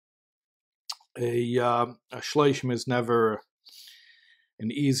A shloshim is never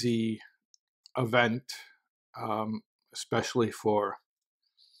an easy event, especially for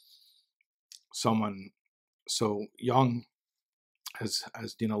someone so young as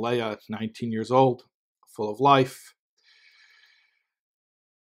Dina Leah, 19 years old, full of life,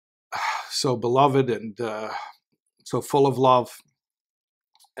 so beloved and so full of love.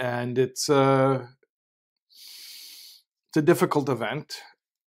 And it's a difficult event.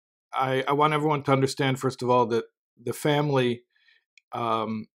 I want everyone to understand, first of all, that the family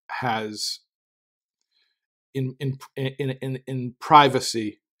has, in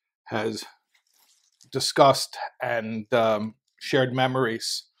privacy, has discussed and shared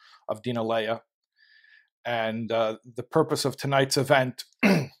memories of Dina Leah. And the purpose of tonight's event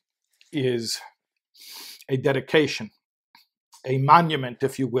is a dedication, a monument,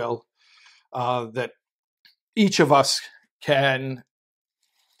 if you will, that each of us can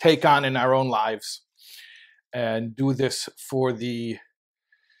take on in our own lives and do this for the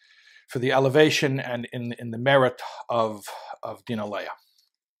elevation and in the merit of Dina Leah.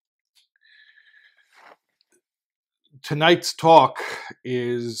 Tonight's talk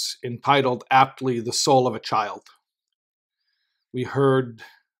is entitled aptly "The Soul of a Child." We heard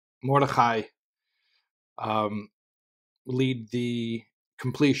Mordechai lead the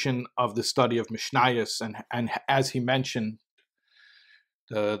completion of the study of Mishnayos, and as he mentioned,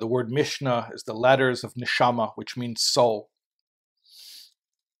 the word Mishnah is the letters of Neshama, which means soul.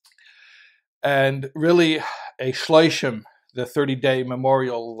 And really, a Shloshim, the 30-day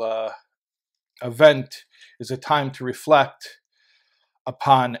memorial event, is a time to reflect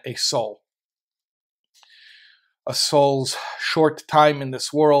upon a soul's short time in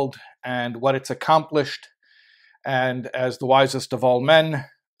this world and what it's accomplished. And as the wisest of all men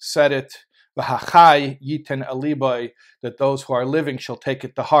said it, V'hachai yiten alibai, that those who are living shall take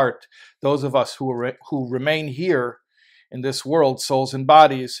it to heart. Those of us who remain here in this world, souls and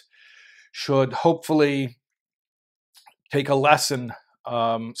bodies, should hopefully take a lesson,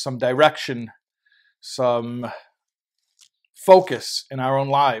 some direction, some focus in our own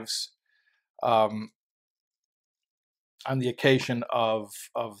lives on the occasion of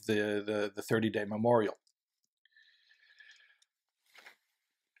the 30-day memorial.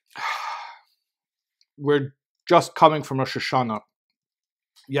 We're just coming from Rosh Hashanah.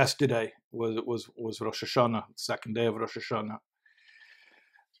 Yesterday was Rosh Hashanah, the second day of Rosh Hashanah.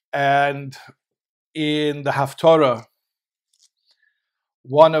 And in the Haftorah,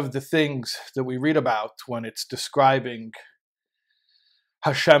 one of the things that we read about when it's describing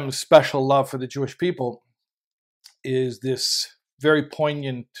Hashem's special love for the Jewish people is this very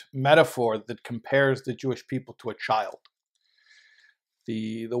poignant metaphor that compares the Jewish people to a child.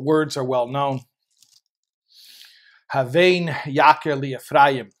 The words are well known. Havein yaker li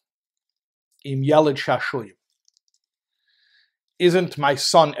Ephraim im yeled shashuyim. Isn't my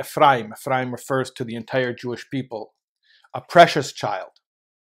son Ephraim refers to the entire Jewish people, a precious child?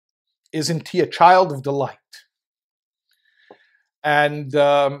 Isn't he a child of delight? And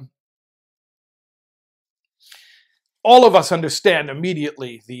all of us understand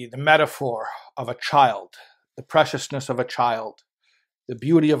immediately the metaphor of a child, the preciousness of a child, the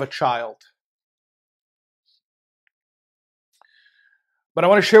beauty of a child. But I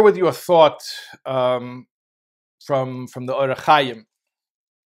want to share with you a thought from the Orach Chaim.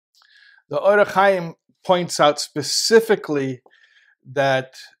 The Orach Chaim points out specifically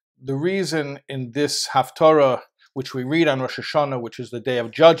that the reason in this Haftorah, which we read on Rosh Hashanah, which is the day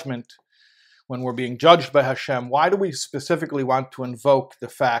of judgment, when we're being judged by Hashem, why do we specifically want to invoke the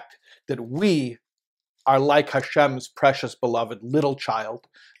fact that we are like Hashem's precious beloved little child?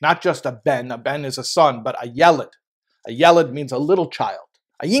 Not just a ben is a son, but a yeled. A yeled means a little child,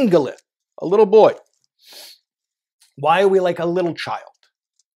 a yingalid, a little boy. Why are we like a little child?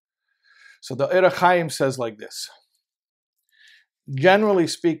 So the Orach Chaim says like this. Generally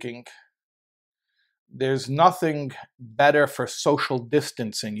speaking, there's nothing better for social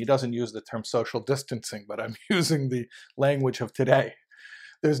distancing. He doesn't use the term social distancing, but I'm using the language of today.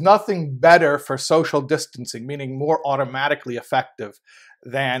 There's nothing better for social distancing, meaning more automatically effective,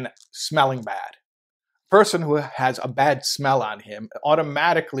 than smelling bad. A person who has a bad smell on him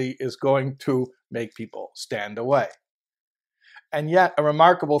automatically is going to make people stand away. And yet, a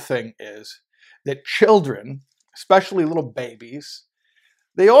remarkable thing is that children, especially little babies,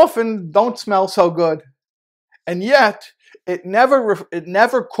 they often don't smell so good. And yet, it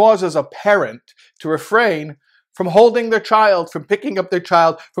never causes a parent to refrain from holding their child, from picking up their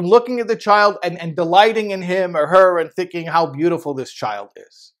child, from looking at the child and delighting in him or her and thinking how beautiful this child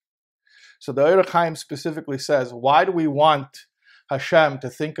is. So the Orach Chaim specifically says, why do we want Hashem to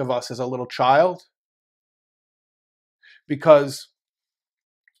think of us as a little child, because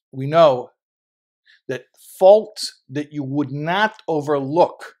we know that faults that you would not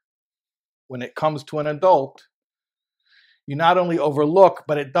overlook when it comes to an adult, you not only overlook,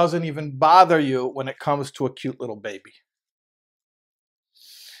 but it doesn't even bother you when it comes to a cute little baby.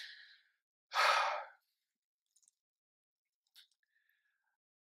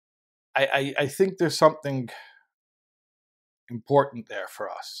 I think there's something important there for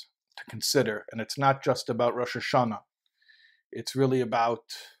us to consider, and it's not just about Rosh Hashanah. It's really about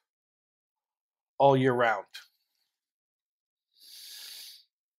all year round.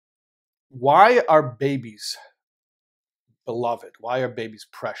 Why are babies beloved? Why are babies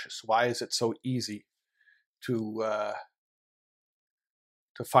precious? Why is it so easy to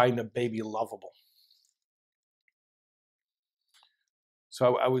find a baby lovable?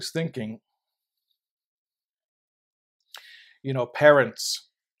 So I was thinking, parents,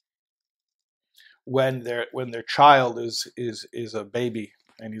 when their child is a baby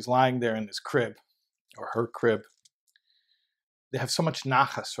and he's lying there in his crib or her crib, they have so much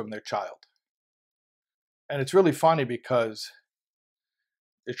nachas from their child. And it's really funny because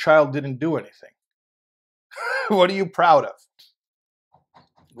the child didn't do anything. What are you proud of?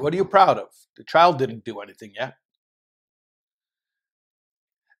 What are you proud of? The child didn't do anything yet.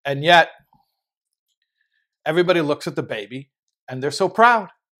 And yet, everybody looks at the baby and they're so proud.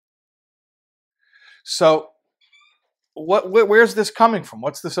 So, where's this coming from?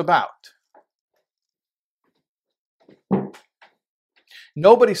 What's this about?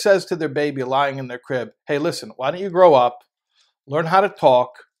 Nobody says to their baby lying in their crib, hey, listen, why don't you grow up, learn how to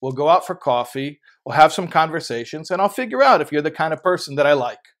talk, we'll go out for coffee, we'll have some conversations, and I'll figure out if you're the kind of person that I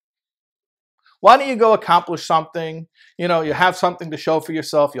like. Why don't you go accomplish something? You have something to show for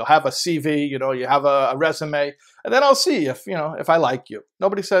yourself. You'll have a CV, you have a resume, and then I'll see if I like you.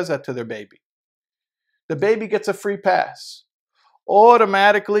 Nobody says that to their baby. The baby gets a free pass.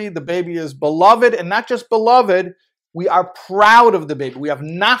 Automatically, the baby is beloved, and not just beloved, we are proud of the baby. We have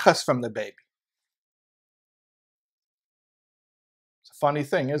nachas from the baby. It's a funny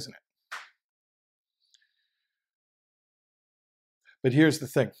thing, isn't it? But here's the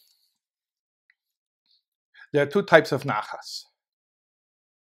thing. There are two types of nachas.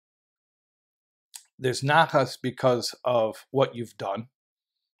 There's nachas because of what you've done.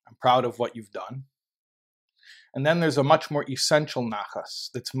 I'm proud of what you've done. And then there's a much more essential nachas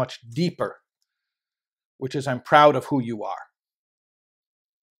that's much deeper, which is I'm proud of who you are.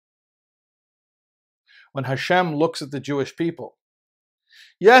 When Hashem looks at the Jewish people,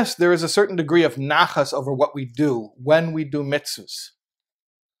 yes, there is a certain degree of nachas over what we do when we do mitzvahs.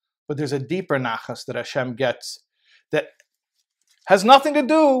 But there's a deeper nachas that Hashem gets that has nothing to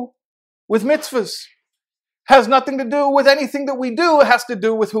do with mitzvahs, has nothing to do with anything that we do. It has to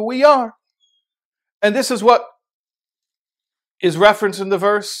do with who we are. And this is what is referenced in the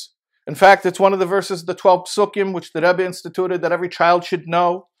verse. In fact, it's one of the verses, the 12 psukim, which the Rebbe instituted that every child should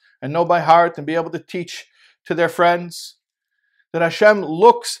know and know by heart and be able to teach to their friends. That Hashem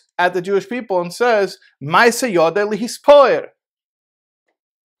looks at the Jewish people and says, Ma'aseh yodeh lihispoer.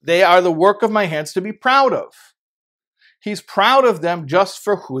 They are the work of my hands to be proud of. He's proud of them just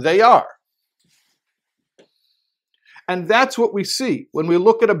for who they are. And that's what we see when we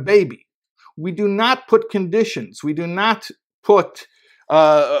look at a baby. We do not put conditions. We do not put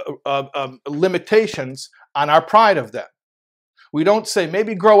limitations on our pride of them. We don't say,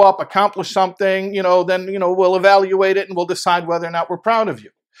 maybe grow up, accomplish something, then we'll evaluate it and we'll decide whether or not we're proud of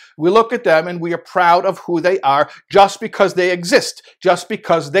you. We look at them and we are proud of who they are just because they exist, just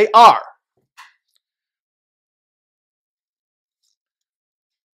because they are.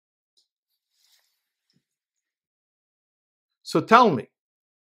 So tell me,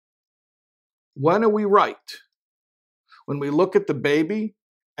 when are we right? When we look at the baby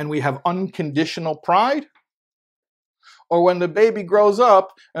and we have unconditional pride? Or when the baby grows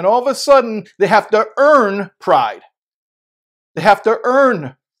up and all of a sudden they have to earn pride? They have to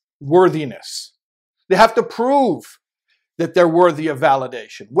earn worthiness. They have to prove that they're worthy of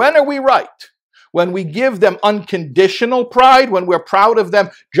validation. When are we right? When we give them unconditional pride, when we're proud of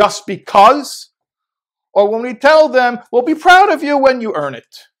them just because? Or when we tell them, we'll be proud of you when you earn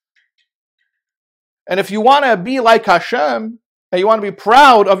it. And if you want to be like Hashem, and you want to be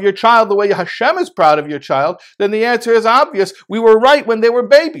proud of your child the way Hashem is proud of your child, then the answer is obvious. We were right when they were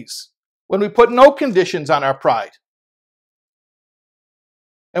babies, when we put no conditions on our pride.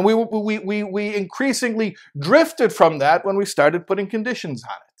 And we increasingly drifted from that when we started putting conditions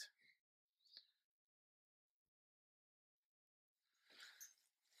on it.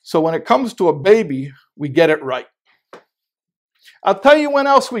 So when it comes to a baby, we get it right. I'll tell you when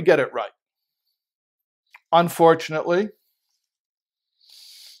else we get it right. Unfortunately,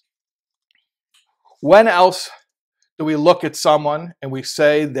 when else do we look at someone and we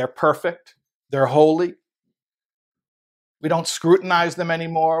say they're perfect, they're holy? We don't scrutinize them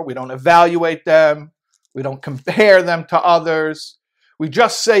anymore. We don't evaluate them. We don't compare them to others. We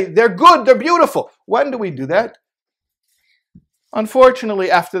just say they're good, they're beautiful. When do we do that? Unfortunately,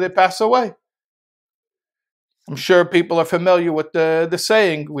 after they pass away. I'm sure people are familiar with the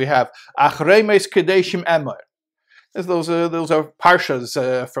saying we have, Achrei meis kedeshim emer. Those are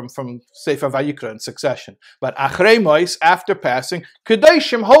parshas from Sefer Vayikra in succession. But achrei meis, after passing,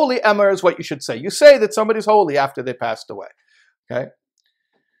 kedeshim, holy emer is what you should say. You say that somebody's holy after they passed away. Okay?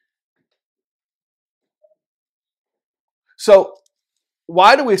 So,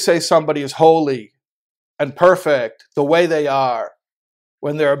 why do we say somebody is holy and perfect the way they are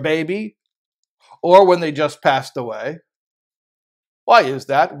when they're a baby or when they just passed away? Why is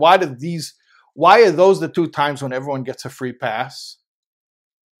that? Why are those the two times when everyone gets a free pass?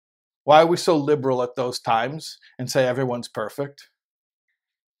 Why are we so liberal at those times and say everyone's perfect?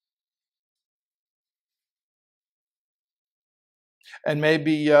 And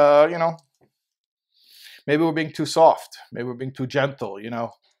maybe, maybe we're being too soft. Maybe we're being too gentle,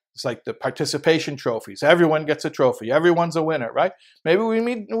 It's like the participation trophies. Everyone gets a trophy. Everyone's a winner, right? Maybe we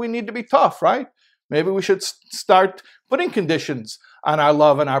need to be tough, right? Maybe we should start putting conditions on our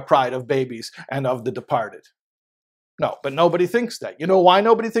love and our pride of babies and of the departed. No, but nobody thinks that. You know why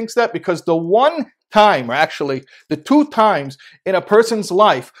nobody thinks that? Because the one time, or actually the two times in a person's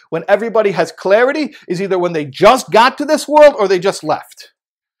life when everybody has clarity is either when they just got to this world or they just left.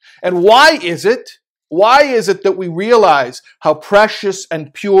 And why is it? Why is it that we realize how precious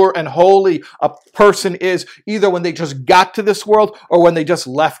and pure and holy a person is either when they just got to this world or when they just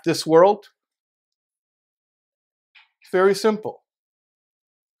left this world? It's very simple.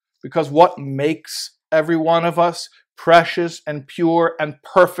 Because what makes every one of us precious and pure and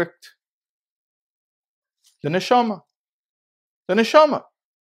perfect? The neshama. The neshama.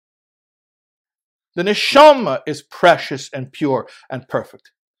 The neshama is precious and pure and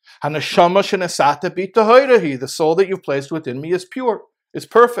perfect. HaNeshama shenesata bi tahirahi. The soul that you've placed within me is pure, is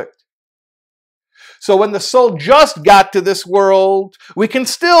perfect. So when the soul just got to this world, we can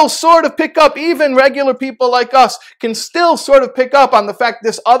still sort of pick up, even regular people like us, can still sort of pick up on the fact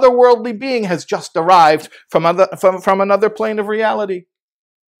this otherworldly being has just arrived from another plane of reality.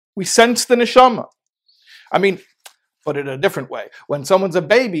 We sense the neshama. I mean, put it a different way. When someone's a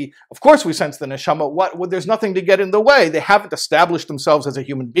baby, of course we sense the neshama. There's nothing to get in the way. They haven't established themselves as a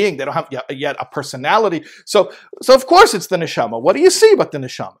human being. They don't have yet a personality. So of course it's the neshama. What do you see but the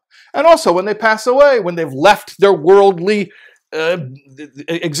neshama? And also when they pass away, when they've left their worldly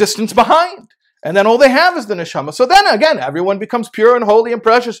existence behind. And then all they have is the neshama. So then again, everyone becomes pure and holy and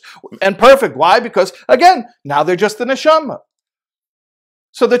precious and perfect. Why? Because again, now they're just the neshama.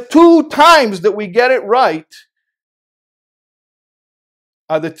 So the two times that we get it right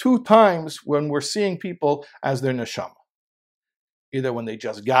are the two times when we're seeing people as their neshama. Either when they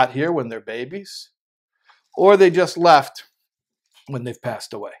just got here, when they're babies, or they just left when they've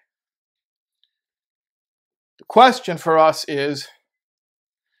passed away. The question for us is,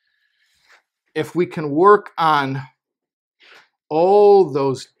 if we can work on all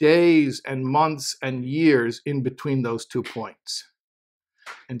those days and months and years in between those 2 points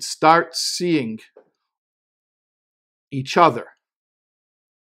and start seeing each other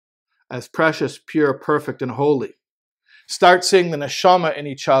as precious, pure, perfect, and holy. Start seeing the neshama in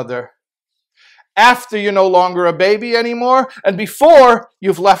each other after you're no longer a baby anymore and before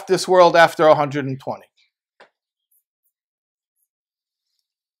you've left this world after 120.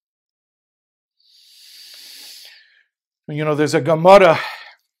 There's a Gemara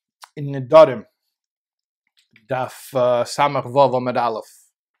in Nedarim, Daf Samach Vav Amud Aleph.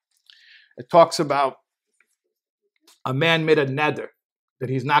 It talks about a man made a neder that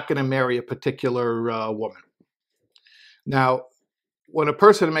he's not going to marry a particular woman. Now, when a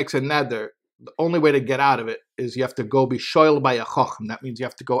person makes a neder, the only way to get out of it is you have to go be shoyl by a chacham. That means you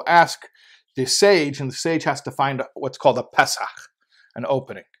have to go ask the sage, and the sage has to find what's called a pesach, an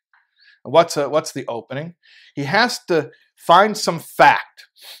opening. And what's the opening? He has to find some fact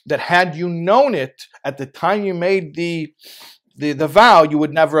that had you known it at the time you made the vow, you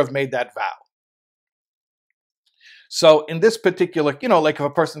would never have made that vow. So in this particular, like if a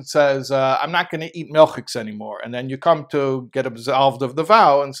person says, I'm not going to eat milchiks anymore, and then you come to get absolved of the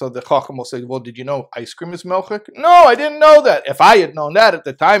vow, and so the chacham will say, well, did you know ice cream is milchik? No, I didn't know that. If I had known that at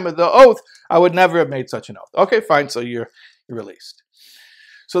the time of the oath, I would never have made such an oath. Okay, fine, so you're released.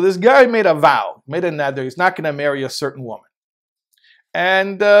 So this guy made a vow, made a neder, he's not going to marry a certain woman.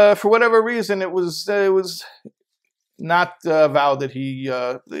 And for whatever reason, it was not vowed that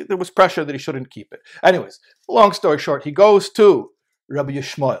there was pressure that he shouldn't keep it. Anyways, long story short, he goes to Rabbi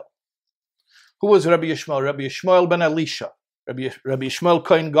Yishmael. Who was Rabbi Yishmael? Rabbi Yishmael ben Elisha, Rabbi Yishmael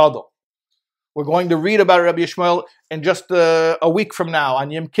Kohen Gadol. We're going to read about Rabbi Yishmael in just a week from now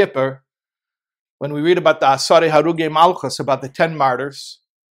on Yom Kippur, when we read about the Asarei Harugei Malchus, about the 10 martyrs.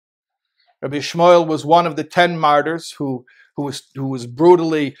 Rabbi Yishmael was one of the 10 martyrs who was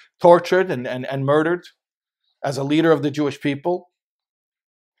brutally tortured and murdered as a leader of the Jewish people.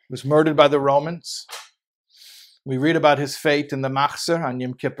 He was murdered by the Romans. We read about his fate in the Machzer on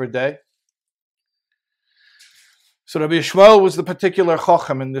Yom Kippur Day. So Rabbi Yishmael was the particular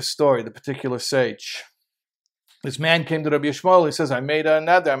chacham in this story, the particular sage. This man came to Rabbi Yishmael. He says, I made a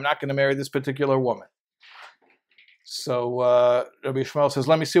neder. I'm not going to marry this particular woman. So Rabbi Yishmael says,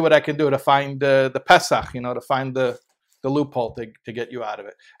 let me see what I can do to find the Pesach, to find the loophole to get you out of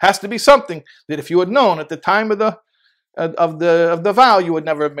it. Has to be something that if you had known at the time of the vow, you would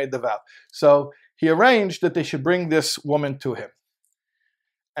never have made the vow. So he arranged that they should bring this woman to him.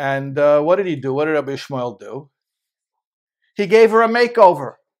 And what did he do? What did Rabbi Yishmael do? He gave her a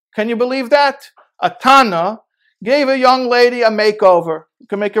makeover. Can you believe that? A Tana gave a young lady a makeover. You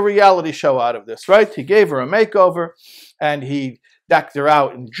can make a reality show out of this, right? He gave her a makeover, and he decked her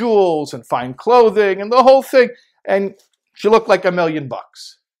out in jewels and fine clothing and the whole thing. And she looked like $1 million.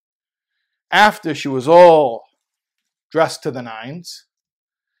 After she was all dressed to the nines,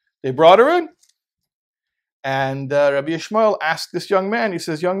 they brought her in. And Rabbi Yishmael asked this young man, he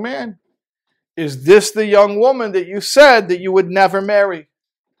says, young man, is this the young woman that you said that you would never marry?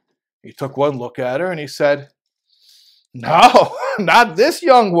 He took one look at her and he said, no, not this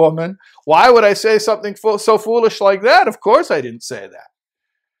young woman. Why would I say something so foolish like that? Of course I didn't say that.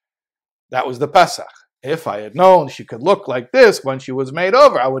 That was the Pesach. If I had known she could look like this when she was made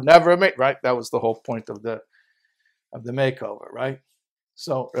over, I would never have made, right? That was the whole point of the makeover, right?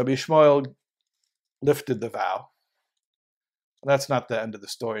 So Rabbi Yishmael lifted the vow. That's not the end of the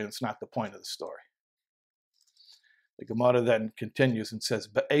story, and it's not the point of the story. The Gemara then continues and says,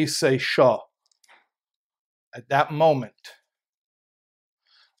 Be'esei Shah. At that moment,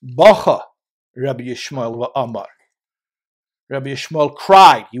 Bacha Rabbi Yishmael va'amar. Rabbi Yishmael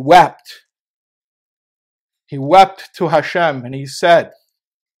cried, he wept. He wept to Hashem and he said,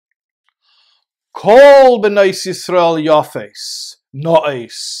 Kol b'nais Yisrael yafes,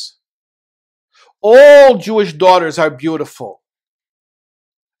 no'es. All Jewish daughters are beautiful.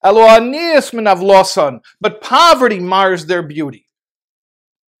 Elo anias min avlosan, but poverty mars their beauty.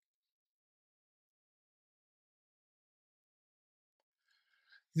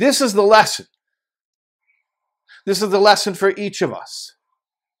 This is the lesson. This is the lesson for each of us.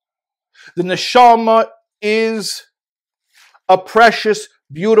 The neshama is a precious,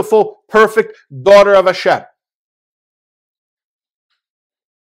 beautiful, perfect daughter of Hashem.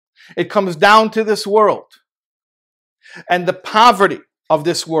 It comes down to this world and the poverty of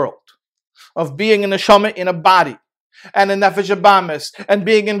this world, of being a neshama in a body, and a nefesh abamis, and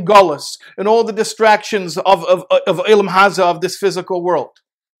being in golus, and all the distractions of ilam haza, of this physical world.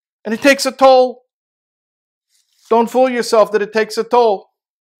 And it takes a toll. Don't fool yourself that it takes a toll.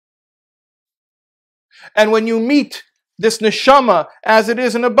 And when you meet this neshama as it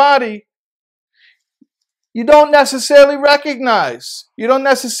is in a body, you don't necessarily recognize, you don't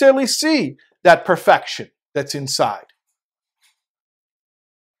necessarily see that perfection that's inside.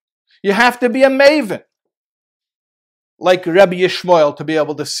 You have to be a maven, like Rabbi Yishmael, to be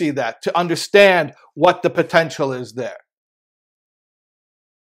able to see that, to understand what the potential is there.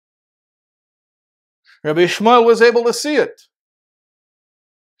 Rabbi Yishmael was able to see it.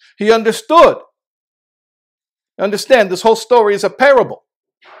 He understood. Understand, this whole story is a parable.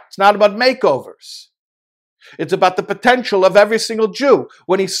 It's not about makeovers. It's about the potential of every single Jew.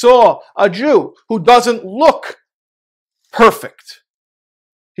 When he saw a Jew who doesn't look perfect,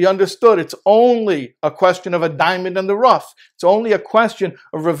 he understood it's only a question of a diamond in the rough. It's only a question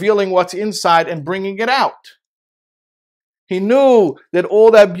of revealing what's inside and bringing it out. He knew that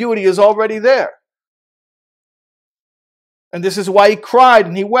all that beauty is already there. And this is why he cried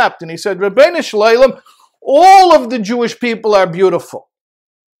and he wept and he said, Rabbeinu Shleilim, all of the Jewish people are beautiful.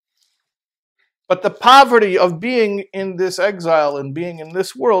 But the poverty of being in this exile and being in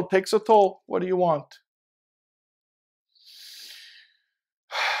this world takes a toll. What do you want?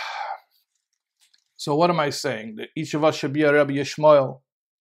 So what am I saying? That each of us should be a Rabbi Yishmael.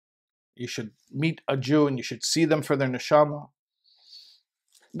 You should meet a Jew and you should see them for their neshama.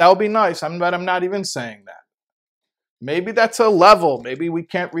 That would be nice, but I'm not even saying that. Maybe that's a level. Maybe we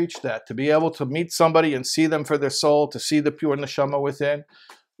can't reach that. To be able to meet somebody and see them for their soul, to see the pure neshama within,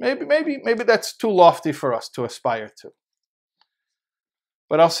 maybe that's too lofty for us to aspire to.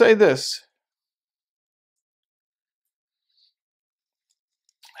 But I'll say this.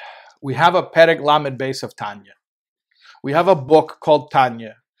 We have a Perek Lamed base of Tanya. We have a book called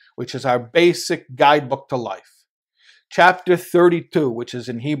Tanya, which is our basic guidebook to life. Chapter 32, which is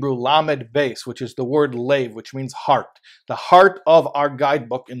in Hebrew Lamed base, which is the word lev, which means heart. The heart of our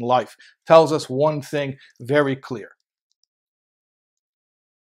guidebook in life tells us one thing very clear.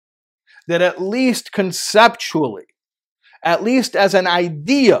 That at least conceptually, at least as an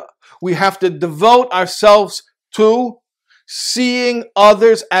idea, we have to devote ourselves to seeing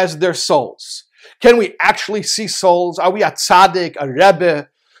others as their souls. Can we actually see souls? Are we a tzaddik, a rebbe,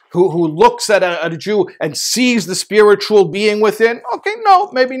 who looks at a Jew and sees the spiritual being within? Okay, no,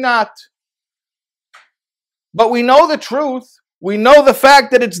 maybe not. But we know the truth. We know the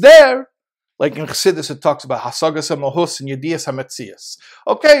fact that it's there. Like in Chassidus, it talks about Hasagas HaMahus and Yedias HaMetzias.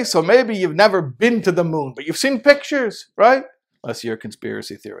 Okay, so maybe you've never been to the moon, but you've seen pictures, right? Unless you're a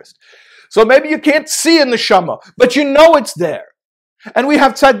conspiracy theorist. So maybe you can't see in the Shama, but you know it's there. And we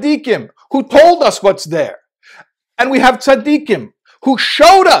have tzaddikim who told us what's there. And we have tzaddikim who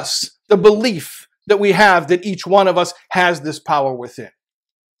showed us the belief that we have that each one of us has this power within.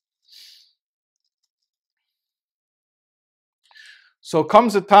 So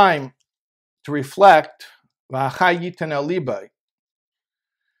comes a time to reflect, to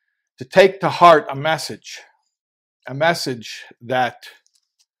take to heart a message that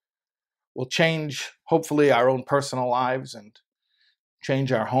will change, hopefully, our own personal lives and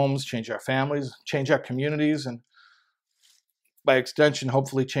change our homes, change our families, change our communities, and by extension,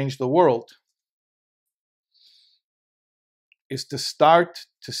 hopefully change the world, is to start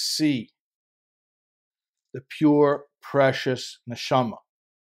to see the pure, precious neshama.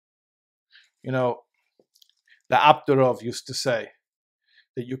 You know, the Abderov used to say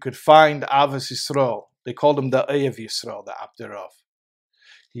that you could find Avos Yisrael. They called him the Oyev Yisrael, the Abderov.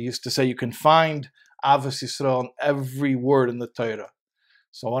 He used to say you can find Avos Yisrael in every word in the Torah.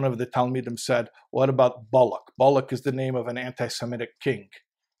 So one of the Talmidim said, what about Balak? Balak is the name of an anti-Semitic king.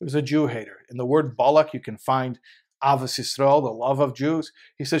 He was a Jew hater. In the word Balak, you can find Avos Yisrael, the love of Jews.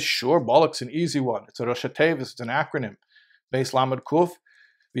 He says, sure, Balak's an easy one. It's a Rosh Tevis, it's an acronym. Beis Lamed Kuf,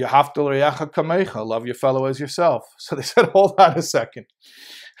 V'yahavta l'reacha kamecha, love your fellow as yourself. So they said, hold on a second.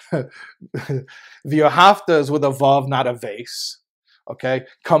 V'yahavta is with a vav, not a vase. Okay?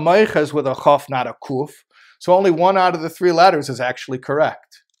 Kamecha is with a chaf, not a kuf. So only one out of the three letters is actually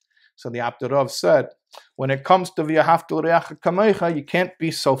correct. So the Abderov said, when it comes to v'yahavta l'reacha kamecha, you can't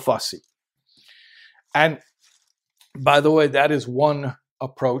be so fussy. And by the way, that is one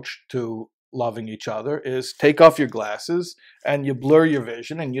approach to loving each other, is take off your glasses and you blur your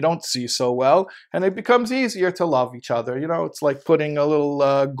vision and you don't see so well, and it becomes easier to love each other. You know, it's like putting a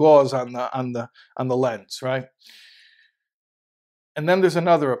little gauze on the lens, right? And then there's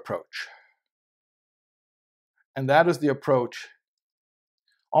another approach. And that is the approach,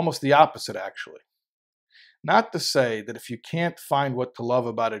 almost the opposite actually. Not to say that if you can't find what to love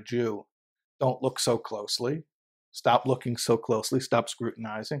about a Jew, don't look so closely. Stop looking so closely. Stop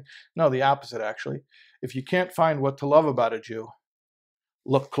scrutinizing. No, the opposite, actually. If you can't find what to love about a Jew,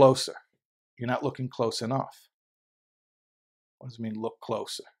 look closer. You're not looking close enough. What does it mean, look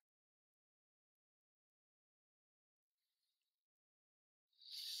closer?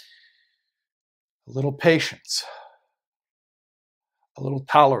 A little patience. A little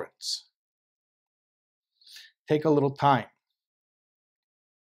tolerance. Take a little time.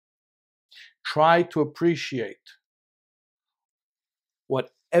 Try to appreciate what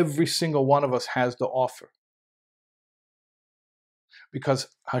every single one of us has to offer. Because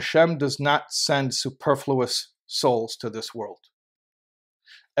Hashem does not send superfluous souls to this world.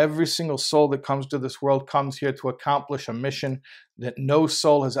 Every single soul that comes to this world comes here to accomplish a mission that no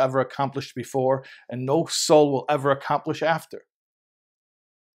soul has ever accomplished before and no soul will ever accomplish after.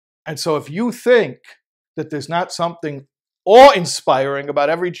 And so if you think that there's not something awe-inspiring about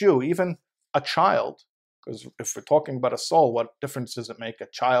every Jew, even a child, because if we're talking about a soul, what difference does it make, a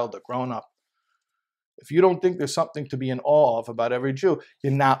child, a grown-up? If you don't think there's something to be in awe of about every Jew,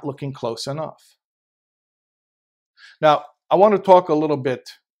 you're not looking close enough. Now, I want to talk a little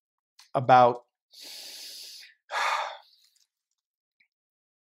bit about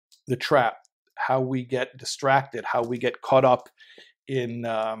the trap, how we get distracted, how we get caught up in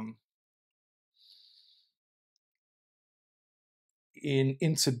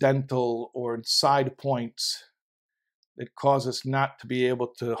incidental or in side points that cause us not to be able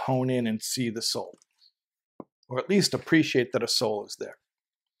to hone in and see the soul. or at least appreciate that a soul is there.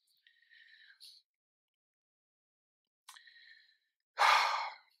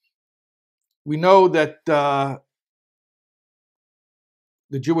 We know that the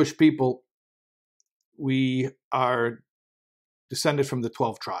Jewish people, we are descended from the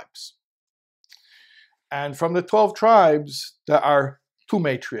 12 tribes. And from the 12 tribes, there are two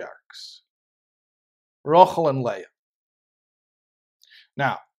matriarchs, Rachel and Leah.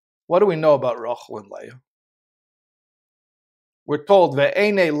 Now, what do we know about Rachel and Leah? We're told,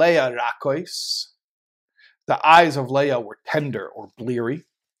 Ve'ene Leah rakois, the eyes of Leah were tender or bleary.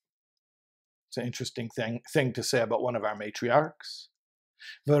 It's an interesting thing to say about one of our matriarchs.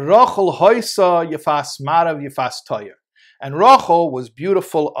 Ve'Rachel hoisa yefas marav yefas toyer. And Rachel was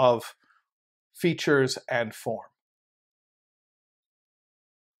beautiful of features and form.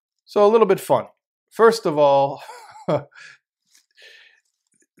 So a little bit funny. First of all,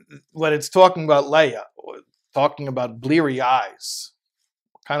 when it's talking about Leah, talking about bleary eyes,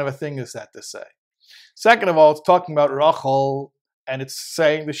 what kind of a thing is that to say? Second of all, it's talking about Rachel, and it's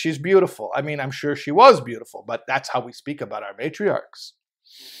saying that she's beautiful. I mean, I'm sure she was beautiful, but that's how we speak about our matriarchs.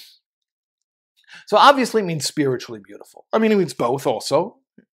 So obviously it means spiritually beautiful. I mean, it means both also.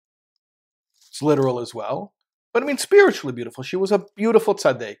 It's literal as well. But it means spiritually beautiful. She was a beautiful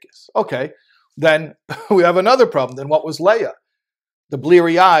tzaddikus. Okay, then we have another problem. Then what was Leah? The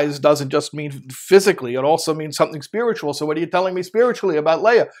bleary eyes doesn't just mean physically. It also means something spiritual. So what are you telling me spiritually about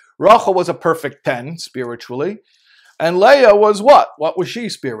Leah? Rachel was a perfect 10 spiritually. And Leah was what? What was she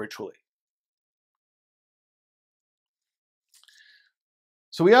spiritually?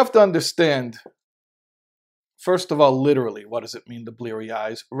 So we have to understand, first of all, literally, what does it mean, the bleary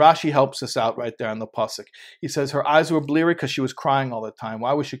eyes? Rashi helps us out right there in the pasuk. He says her eyes were bleary because she was crying all the time.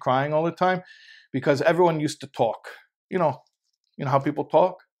 Why was she crying all the time? Because everyone used to talk. You know how people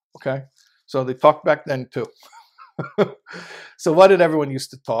talk? Okay. So they talked back then too. So what did everyone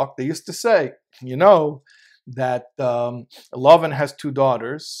used to talk? They used to say, that Lavan has 2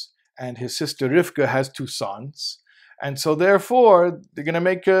 daughters and his sister Rivka has 2 sons. And so therefore, they're going to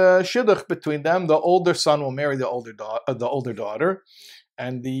make a shidduch between them. The older son will marry the older daughter,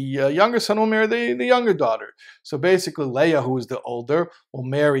 and the younger son will marry the younger daughter. So basically, Leah, who is the older, will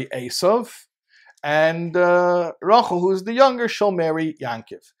marry Esav, and Rachel, who is the younger, she'll marry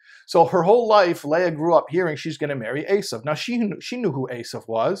Yankiv. So her whole life, Leah grew up hearing she's going to marry Esav. Now, she knew who Esav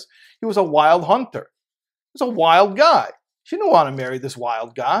was. He was a wild hunter. He was a wild guy. She didn't want to marry this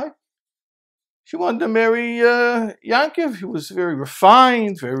wild guy. She wanted to marry Yankiv. He was very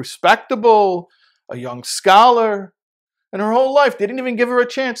refined, very respectable, a young scholar. And her whole life, they didn't even give her a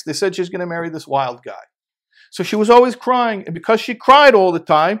chance. They said she's going to marry this wild guy. So she was always crying. And because she cried all the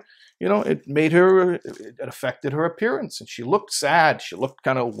time, it affected her appearance. And she looked sad. She looked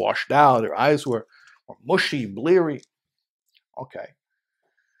kind of washed out. Her eyes were mushy, bleary. Okay.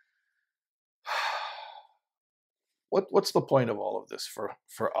 What's the point of all of this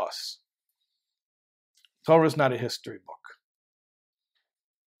for us? Torah is not a history book.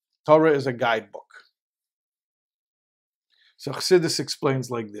 Torah is a guidebook. So Chassidus explains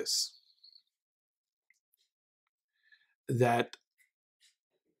like this, that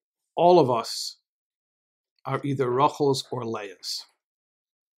all of us are either Rachels or Leahs.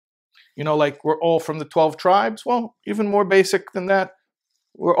 Like we're all from the 12 tribes. Well, even more basic than that,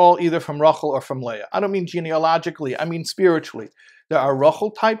 we're all either from Rachel or from Leah. I don't mean genealogically, I mean spiritually. There are Rachel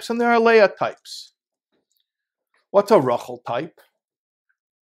types and there are Leah types. What's a Rachel type?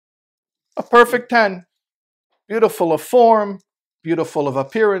 A perfect 10. Beautiful of form, beautiful of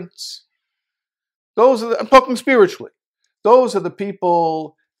appearance. I'm talking spiritually. Those are the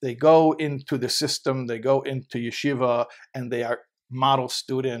people, they go into the system, they go into yeshiva, and they are model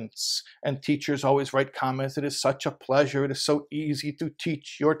students. And teachers always write comments, it is such a pleasure, it is so easy to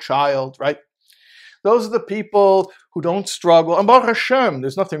teach your child, right? Those are the people who don't struggle. And Baruch Hashem,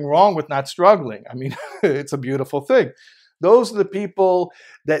 there's nothing wrong with not struggling. I mean, it's a beautiful thing. Those are the people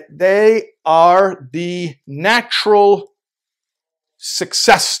that they are the natural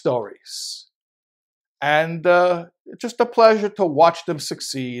success stories. And it's just a pleasure to watch them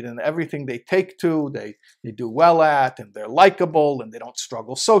succeed, and everything they take to, they do well at, and they're likable, and they don't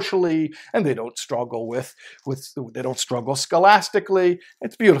struggle socially, and they don't struggle they don't struggle scholastically.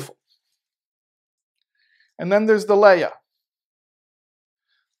 It's beautiful. And then there's the Leah.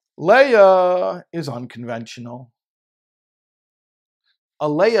 Leah is unconventional. A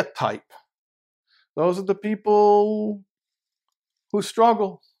Leah type. Those are the people who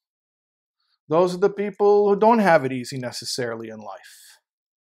struggle. Those are the people who don't have it easy necessarily in life.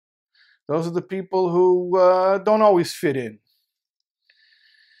 Those are the people who don't always fit in.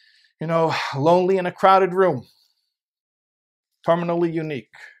 Lonely in a crowded room. terminally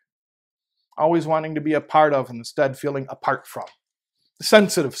unique, always wanting to be a part of and instead feeling apart from. The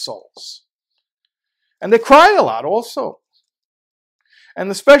sensitive souls. And they cry a lot also. And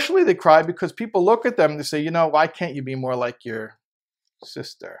especially they cry because people look at them and they say, why can't you be more like your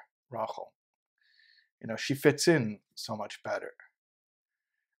sister, Rachel? She fits in so much better.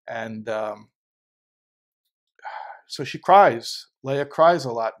 And so she cries. Leah cries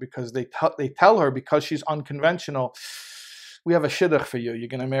a lot because they tell her, because she's unconventional, we have a shidduch for you. You're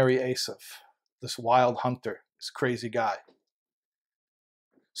going to marry Esav, this wild hunter, this crazy guy.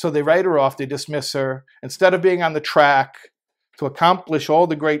 So they write her off, they dismiss her. Instead of being on the track to accomplish all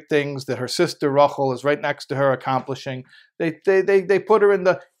the great things that her sister Rachel is right next to her accomplishing, they put her in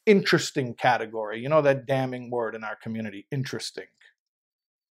the interesting category. That damning word in our community, interesting.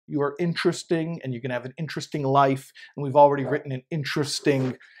 You are interesting and you're going to have an interesting life. And we've already written an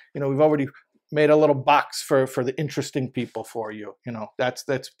interesting, we've already made a little box for the interesting people for you. That's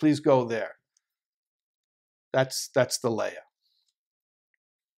please go there. That's the Leah.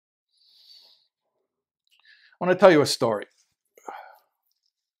 I want to tell you a story.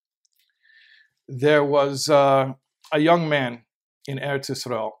 There was a young man in Eretz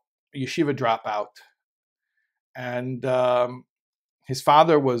Yisrael, a yeshiva dropout, and his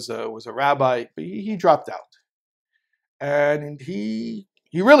father was a rabbi, but he dropped out, and he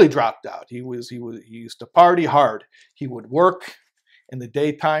really dropped out. He used to party hard. He would work in the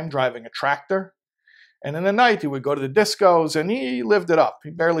daytime driving a tractor, and in the night he would go to the discos, and he lived it up. He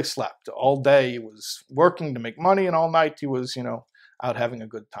barely slept. All day he was working to make money, and all night he was, out having a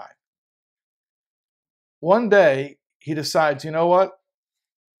good time. One day he decides, what?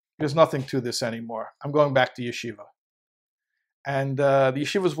 There's nothing to this anymore. I'm going back to yeshiva. And the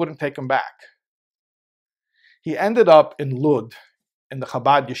yeshivas wouldn't take him back. He ended up in Lud, in the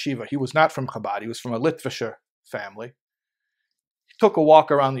Chabad yeshiva. He was not from Chabad. He was from a Litvisher family. He took a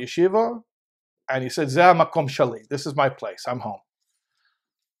walk around the yeshiva, and he said, Zeh makom shali. This is my place. I'm home.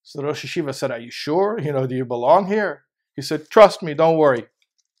 So the Rosh Yeshiva said, are you sure? Do you belong here? He said, trust me, don't worry.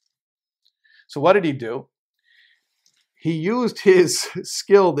 So what did he do? He used his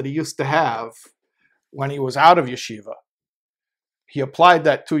skill that he used to have when he was out of yeshiva. He applied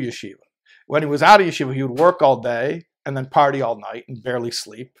that to yeshiva. When he was out of yeshiva, he would work all day and then party all night and barely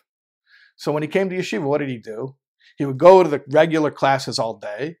sleep. So when he came to yeshiva, what did he do? He would go to the regular classes all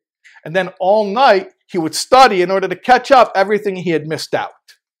day, and then all night he would study in order to catch up everything he had missed out.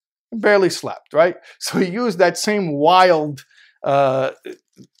 He barely slept, right? So he used that same wild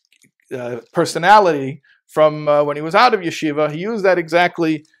personality from when he was out of yeshiva. He used that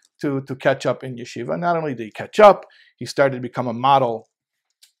exactly to catch up in yeshiva. Not only did he catch up, he started to become a model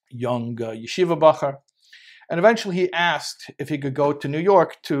young yeshiva bacher. And eventually he asked if he could go to New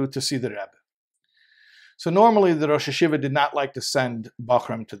York to see the Rebbe. So normally the Rosh Yeshiva did not like to send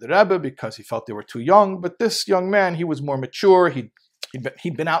bachrim to the Rebbe because he felt they were too young. But this young man, he was more mature. He'd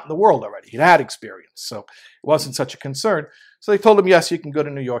been out in the world already. He'd had experience. So it wasn't such a concern. So they told him, yes, you can go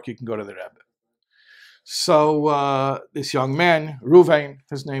to New York. You can go to the Rebbe. So this young man, Ruvain,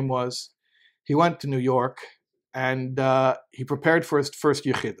 his name was, he went to New York and he prepared for his first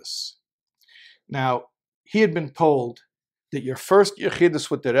Yechidus. Now, he had been told that your first Yechidus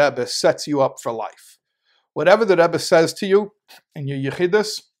with the Rebbe sets you up for life. Whatever the Rebbe says to you in your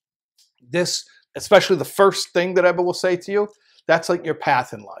Yechidus, this, especially the first thing the Rebbe will say to you, that's like your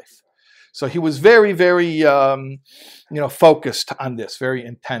path in life. So he was very, very, focused on this, very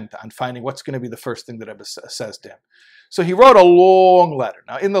intent on finding what's going to be the first thing that Rebbe says to him. So he wrote a long letter.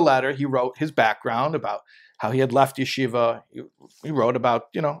 Now, in the letter, he wrote his background about how he had left yeshiva. He wrote about,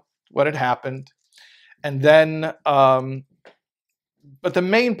 what had happened. And then, but the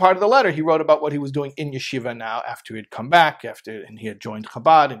main part of the letter, he wrote about what he was doing in yeshiva now after he'd come back, and he had joined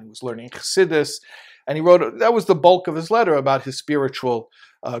Chabad, and he was learning Chassidus. And he wrote, that was the bulk of his letter about his spiritual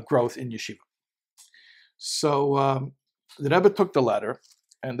growth in yeshiva. So the Rebbe took the letter,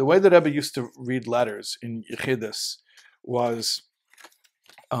 and the way the Rebbe used to read letters in Yechidus was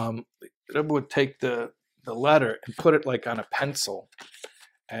the Rebbe would take the letter and put it like on a pencil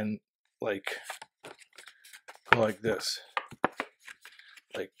and like go like this.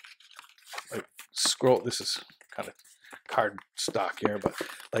 Like scroll, this is kind of card stock here, but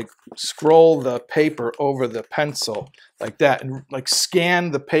like scroll the paper over the pencil like that and like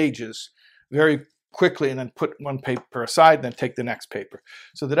scan the pages very quickly and then put one paper aside, then take the next paper.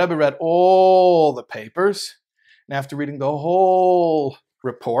 So the Rebbe read all the papers, and after reading the whole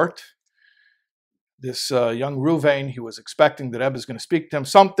report, this young Ruvain, he was expecting that Rebbe is going to speak to him,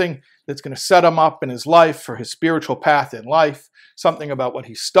 something that's going to set him up in his life for his spiritual path in life, something about what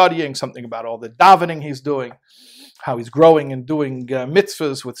he's studying, something about all the davening he's doing. how he's growing and doing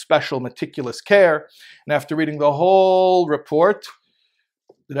mitzvahs with special meticulous care. And after reading the whole report,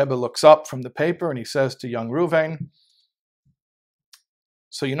 the Rebbe looks up from the paper and he says to young Ruvain,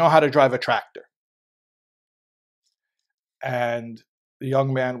 "So you know how to drive a tractor?" And the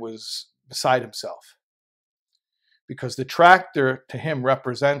young man was beside himself, because the tractor to him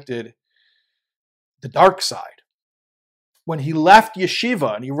represented the dark side. When he left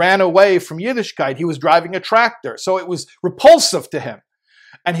yeshiva and he ran away from Yiddishkeit, he was driving a tractor. So it was repulsive to him.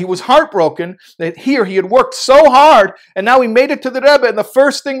 And he was heartbroken that here he had worked so hard and now he made it to the Rebbe. And the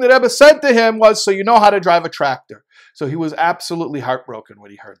first thing the Rebbe said to him was, "So you know how to drive a tractor." So he was absolutely heartbroken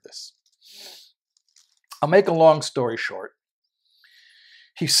when he heard this. I'll make a long story short.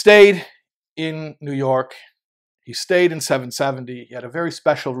 He stayed in New York. He stayed in 770. He had a very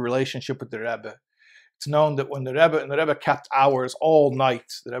special relationship with the Rebbe. It's known that when the Rebbe kept hours all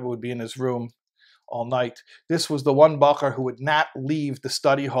night, the Rebbe would be in his room all night. This was the one bacher who would not leave the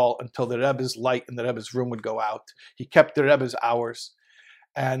study hall until the Rebbe's light in the Rebbe's room would go out. He kept the Rebbe's hours.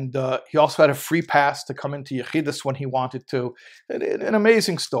 And he also had a free pass to come into Yechidus when he wanted to. An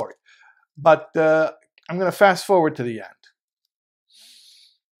amazing story. But I'm going to fast forward to the end.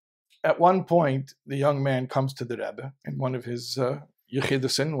 At one point, the young man comes to the Rebbe in one of his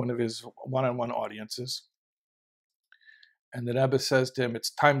Yechidusin, one of his one-on-one audiences. And the Rebbe says to him, "It's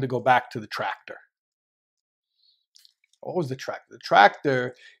time to go back to the tractor." What was the tractor? The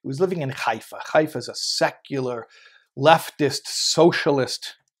tractor, he was living in Haifa. Haifa is a secular, leftist,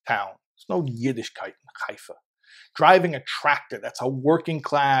 socialist town. There's no Yiddishkeit in Haifa. Driving a tractor, that's a working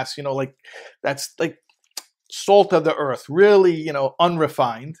class, that's like salt of the earth, really,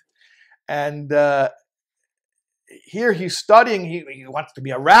 unrefined. And here he's studying, he wants to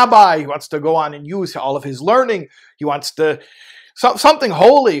be a rabbi, he wants to go on and use all of his learning, he wants to, something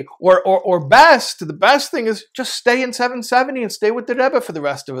holy, or best, the best thing is just stay in 770 and stay with the Rebbe for the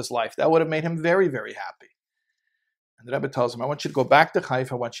rest of his life. That would have made him very, very happy. And the Rebbe tells him, "I want you to go back to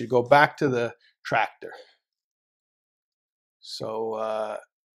Haifa, I want you to go back to the tractor." So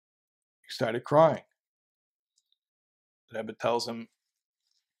he started crying. The Rebbe tells him,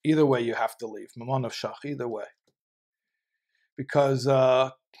 "Either way you have to leave. Mamon of Shach, either way. Because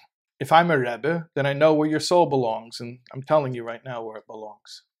if I'm a Rebbe, then I know where your soul belongs, and I'm telling you right now where it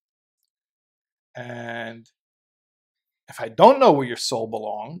belongs. And if I don't know where your soul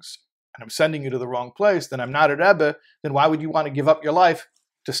belongs, and I'm sending you to the wrong place, then I'm not a Rebbe, then why would you want to give up your life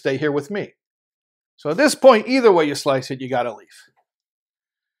to stay here with me? So at this point, either way you slice it, you got to leave."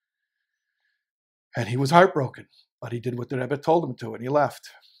 And he was heartbroken, but he did what the Rebbe told him to, and he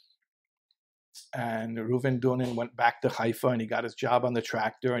left. And Reuven Dunin went back to Haifa, and he got his job on the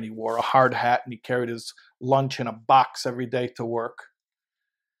tractor, and he wore a hard hat, and he carried his lunch in a box every day to work.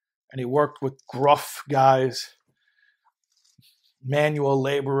 And he worked with gruff guys, manual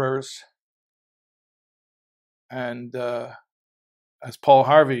laborers. And as Paul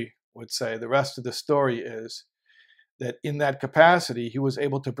Harvey would say, the rest of the story is that in that capacity, he was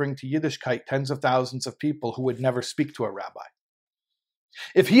able to bring to Yiddishkeit tens of thousands of people who would never speak to a rabbi.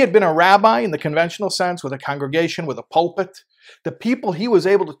 If he had been a rabbi in the conventional sense, with a congregation, with a pulpit, the people he was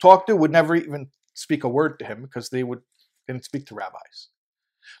able to talk to would never even speak a word to him because they didn't speak to rabbis.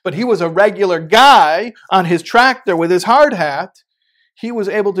 But he was a regular guy on his tractor with his hard hat. He was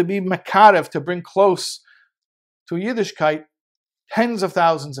able to be makarev, to bring close to Yiddishkeit tens of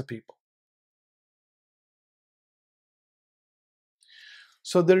thousands of people.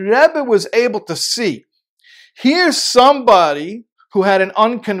 So the Rebbe was able to see, here's somebody who had an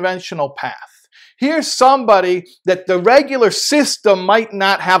unconventional path. Here's somebody that the regular system might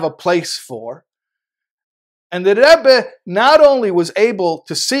not have a place for. And the Rebbe not only was able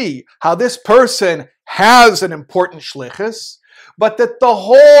to see how this person has an important shlichus, but that the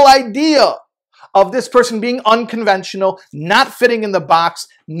whole idea of this person being unconventional, not fitting in the box,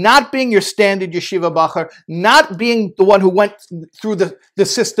 not being your standard yeshiva bacher, not being the one who went through the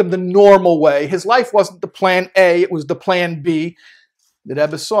system the normal way. His life wasn't the plan A, it was the plan B. The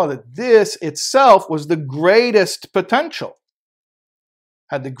Rebbe saw that this itself was the greatest potential,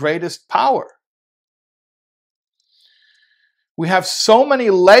 had the greatest power. We have so many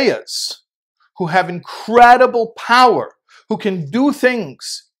layas who have incredible power, who can do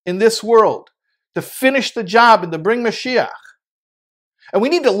things in this world to finish the job and to bring Mashiach. And we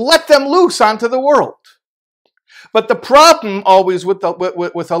need to let them loose onto the world. But the problem always with a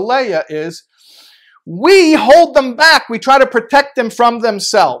leya is we hold them back. We try to protect them from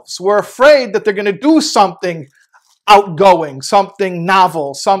themselves. We're afraid that they're going to do something outgoing, something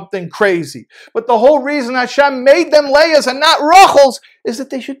novel, something crazy. But the whole reason Hashem made them layas and not rachels is that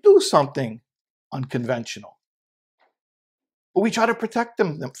they should do something unconventional. But we try to protect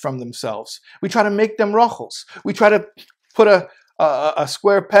them from themselves. We try to make them rochels. We try to put a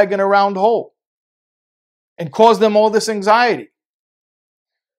square peg in a round hole and cause them all this anxiety.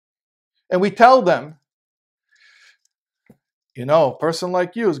 And we tell them, a person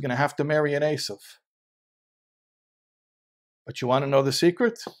like you is going to have to marry an Esav. But you want to know the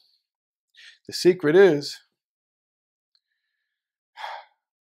secret? The secret is,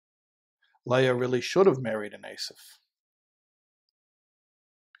 Leah really should have married an Esav.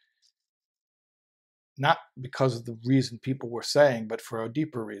 Not because of the reason people were saying, but for a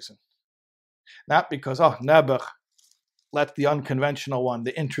deeper reason. Not because, Nebuch, let the unconventional one,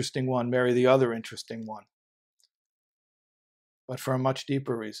 the interesting one, marry the other interesting one. But for a much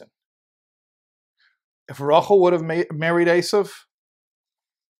deeper reason. If Rachel would have married Esav,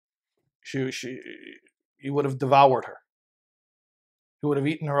 he would have devoured her. He would have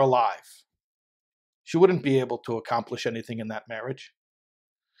eaten her alive. She wouldn't be able to accomplish anything in that marriage.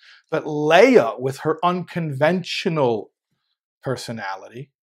 But Leah, with her unconventional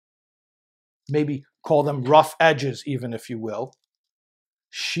personality, maybe call them rough edges even, if you will,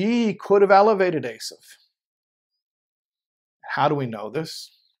 she could have elevated Esav. How do we know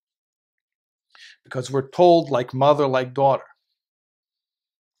this? Because we're told like mother, like daughter.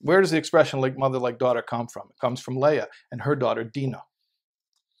 Where does the expression like mother, like daughter come from? It comes from Leah and her daughter Dinah.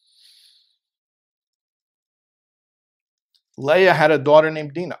 Leah had a daughter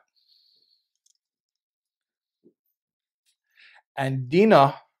named Dinah. And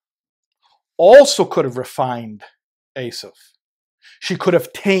Dinah also could have refined Esav. She could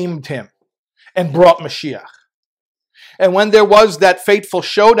have tamed him and brought Mashiach. And when there was that fateful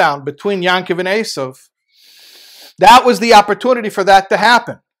showdown between Yaakov and Esav, that was the opportunity for that to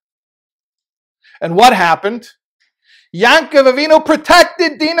happen. And what happened? Yaakov Avinu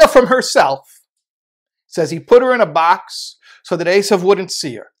protected Dinah from herself. It says he put her in a box so that Esav wouldn't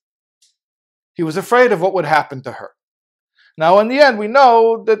see her. He was afraid of what would happen to her. Now, in the end, we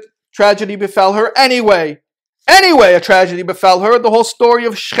know that tragedy befell her anyway. Anyway, a tragedy befell her. The whole story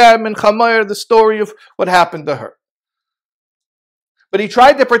of Shem and Chamer, the story of what happened to her. But he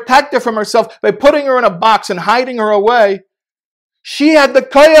tried to protect her from herself by putting her in a box and hiding her away. She had the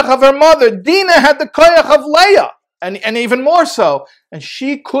koyach of her mother. Dinah had the koyach of Leah, and even more so. And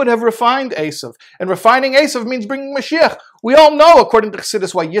she could have refined Esav. And refining Esav means bringing Mashiach. We all know, according to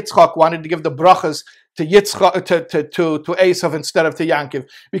Chassidus, why Yitzchak wanted to give the brachas to Esav instead of to Yaakov.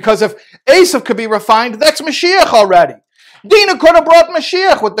 Because if Esav could be refined, that's Mashiach already. Dinah could have brought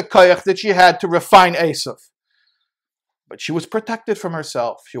Mashiach with the koyach that she had to refine Esav. But she was protected from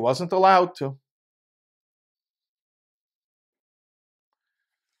herself. She wasn't allowed to.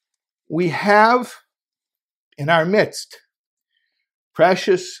 We have in our midst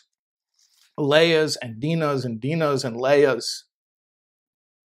precious Leahs and Dinahs and Dinahs and Leahs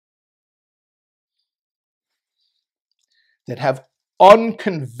that have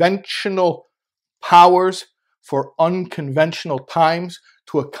unconventional powers for unconventional times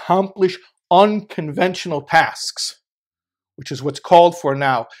to accomplish unconventional tasks, which is what's called for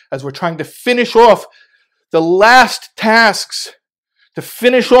now as we're trying to finish off the last tasks to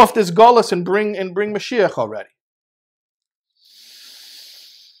finish off this Golus and bring Mashiach already.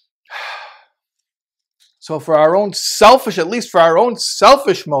 So for our own selfish, at least for our own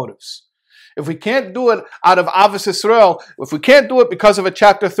selfish motives, if we can't do it out of Avos Yisrael, if we can't do it because of a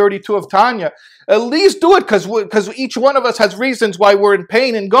chapter 32 of Tanya, at least do it because each one of us has reasons why we're in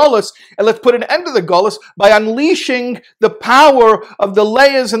pain in Golus, and let's put an end to the Golus by unleashing the power of the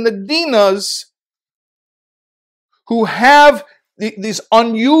Leahs and the Dinahs who have these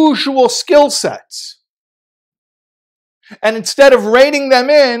unusual skill sets. And instead of reining them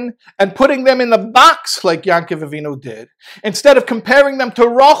in and putting them in the box like Yaakov Avinu did, instead of comparing them to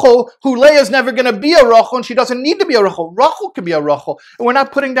Rachel, who Leah's never going to be a Rachel and she doesn't need to be a Rachel. Rachel can be a Rachel. And we're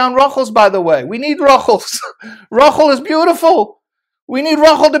not putting down Rachels, by the way. We need Rachels. Rachel is beautiful. We need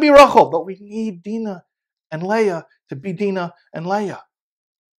Rachel to be Rachel. But we need Dinah and Leah to be Dinah and Leah.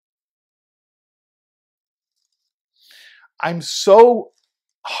 I'm so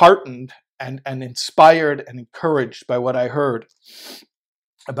heartened and inspired and encouraged by what I heard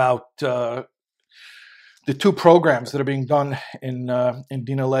about the two programs that are being done in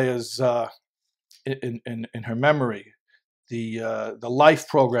Dinah Leah's in her memory, the Life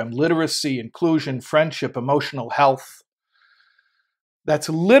program, literacy, inclusion, friendship, emotional health. That's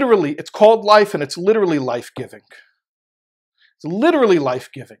literally, it's called Life, and it's literally life-giving. It's literally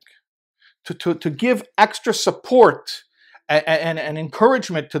life-giving to give extra support and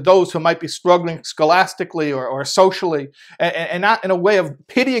encouragement to those who might be struggling scholastically or socially, and not in a way of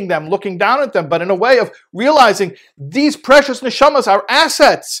pitying them, looking down at them, but in a way of realizing these precious neshamas are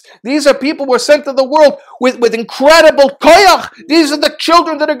assets. These are people who are sent to the world with incredible koyach. These are the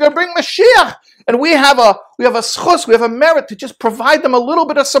children that are going to bring Mashiach. And we have a schus, we have a merit to just provide them a little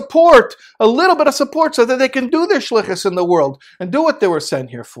bit of support so that they can do their shlichus in the world and do what they were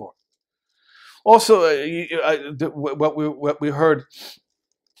sent here for. Also, what we heard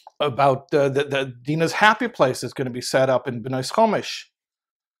about the Dina's Happy Place is going to be set up in Bnei Chomish.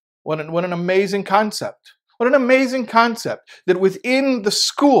 What an amazing concept. What an amazing concept that within the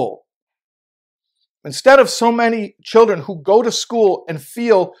school, instead of so many children who go to school and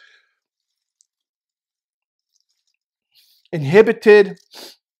feel inhibited,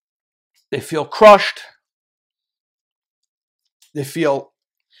 they feel crushed, they feel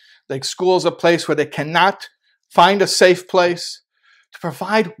like school is a place where they cannot find a safe place, to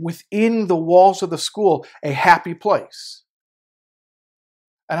provide within the walls of the school a happy place.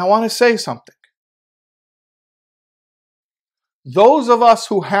 And I want to say something. Those of us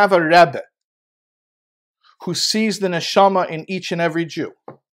who have a Rebbe who sees the neshama in each and every Jew,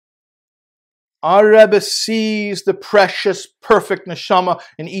 our Rebbe sees the precious, perfect neshama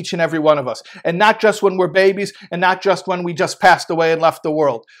in each and every one of us. And not just when we're babies, and not just when we just passed away and left the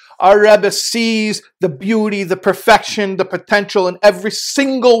world. Our Rebbe sees the beauty, the perfection, the potential in every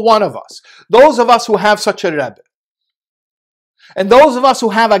single one of us. Those of us who have such a Rebbe. And those of us who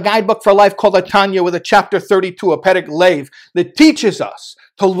have a guidebook for life called Tanya with a chapter 32, a Perek Lev, that teaches us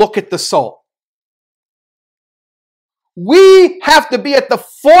to look at the soul. We have to be at the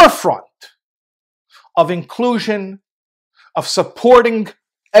forefront of inclusion, of supporting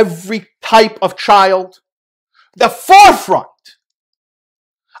every type of child. The forefront.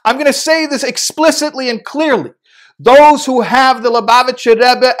 I'm going to say this explicitly and clearly. Those who have the Lubavitcher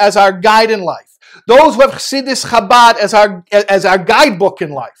Rebbe as our guide in life, those who have Chassidus Chabad as our guidebook in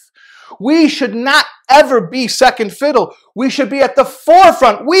life, we should not ever be second fiddle. We should be at the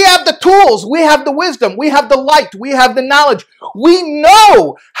forefront. We have the tools. We have the wisdom. We have the light. We have the knowledge. We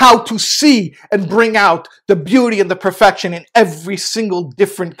know how to see and bring out the beauty and the perfection in every single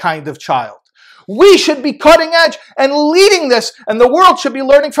different kind of child. We should be cutting edge and leading this, and the world should be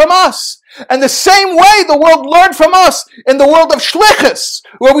learning from us. And the same way the world learned from us in the world of Shlichus,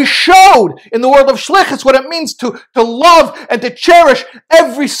 where we showed in the world of Shlichus what it means to love and to cherish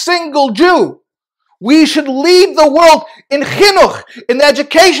every single Jew. We should lead the world in chinuch, in the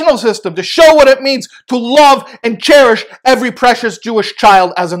educational system, to show what it means to love and cherish every precious Jewish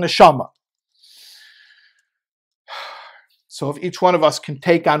child as a neshama. So if each one of us can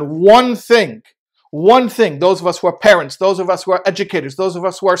take on one thing, those of us who are parents, those of us who are educators, those of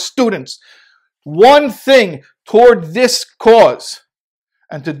us who are students, one thing toward this cause,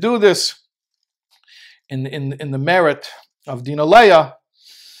 and to do this in the merit of Dina Leah,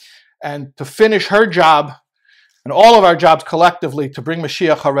 and to finish her job and all of our jobs collectively to bring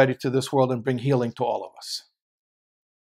Mashiach already to this world and bring healing to all of us.